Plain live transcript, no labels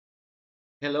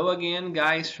Hello again,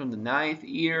 guys, from the ninth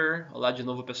year. Olá de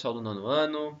novo, pessoal do nono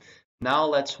ano. Now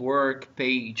let's work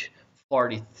page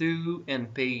 42 and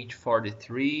page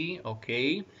 43,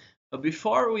 okay? But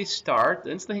before we start,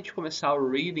 antes da gente começar o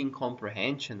reading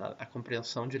comprehension, a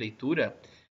compreensão de leitura,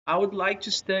 I would like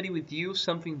to study with you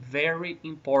something very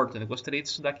important. Eu gostaria de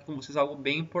estudar aqui com vocês algo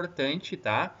bem importante,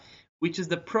 tá? Which is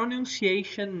the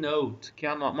pronunciation note, que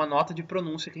é uma nota de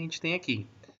pronúncia que a gente tem aqui.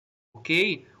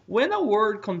 Okay? When a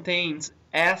word contains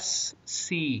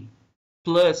SC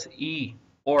plus E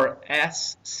or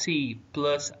SC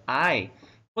plus I,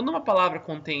 quando uma palavra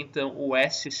contém então o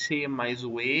SC mais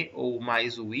o E ou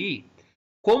mais o I,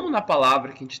 como na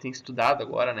palavra que a gente tem estudado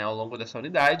agora, né, ao longo dessa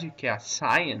unidade, que é a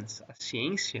science, a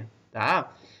ciência,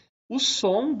 tá? O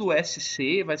som do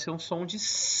SC vai ser um som de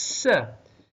S.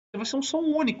 Vai ser um som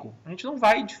único. A gente não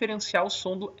vai diferenciar o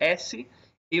som do S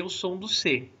e o som do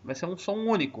C. Vai ser um som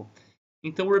único.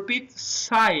 Então, repeat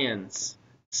science.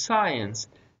 Science.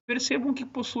 Percebam que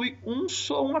possui um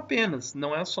som apenas.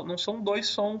 Não são dois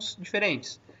sons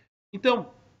diferentes.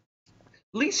 Então,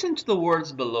 listen to the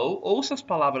words below. Ouça as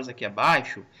palavras aqui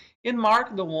abaixo. And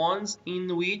mark the ones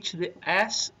in which the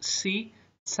SC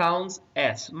sounds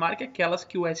S. Marque aquelas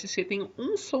que o SC tem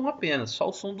um som apenas. Só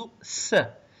o som do S.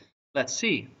 Let's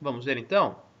see. Vamos ver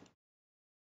então.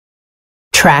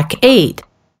 Track 8,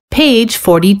 page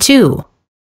 42.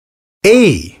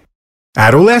 A.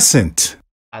 Adolescent.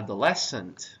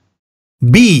 Adolescent.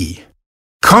 B.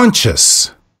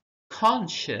 Conscious.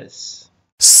 Conscious.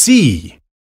 C.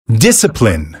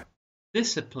 Discipline.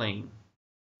 Discipline.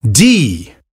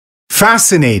 D.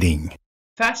 Fascinating.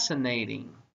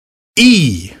 Fascinating.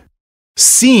 E.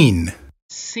 Seen.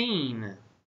 Seen.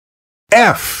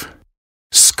 F.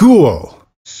 School.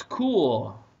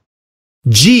 School.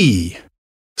 G.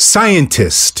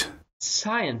 Scientist.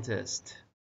 Scientist.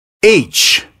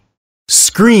 H.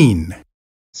 Screen.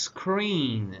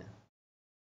 Screen.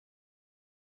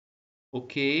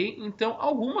 Ok, então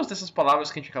algumas dessas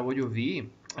palavras que a gente acabou de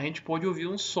ouvir, a gente pôde ouvir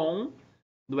um som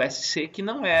do SC que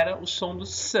não era o som do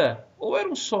S. Ou era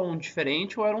um som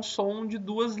diferente ou era um som de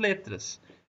duas letras.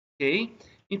 Ok?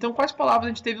 Então quais palavras a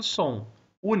gente teve o som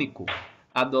único?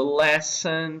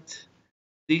 Adolescent,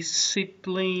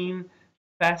 discipline,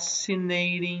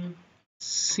 fascinating,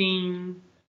 seen,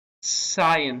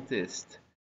 scientist.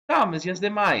 Tá, mas e as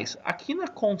demais? Aqui na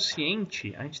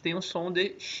consciente, a gente tem o som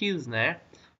de X, né?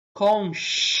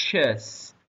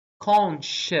 Conscious.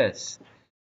 Conscious.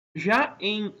 Já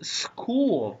em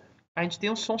school, a gente tem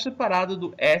um som separado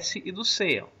do S e do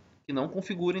C, que não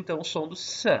configura então o som do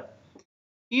S.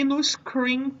 E no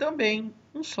screen também,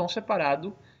 um som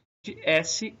separado de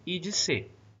S e de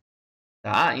C.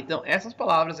 Tá? Então, essas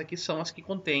palavras aqui são as que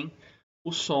contêm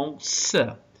o som S.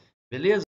 Beleza?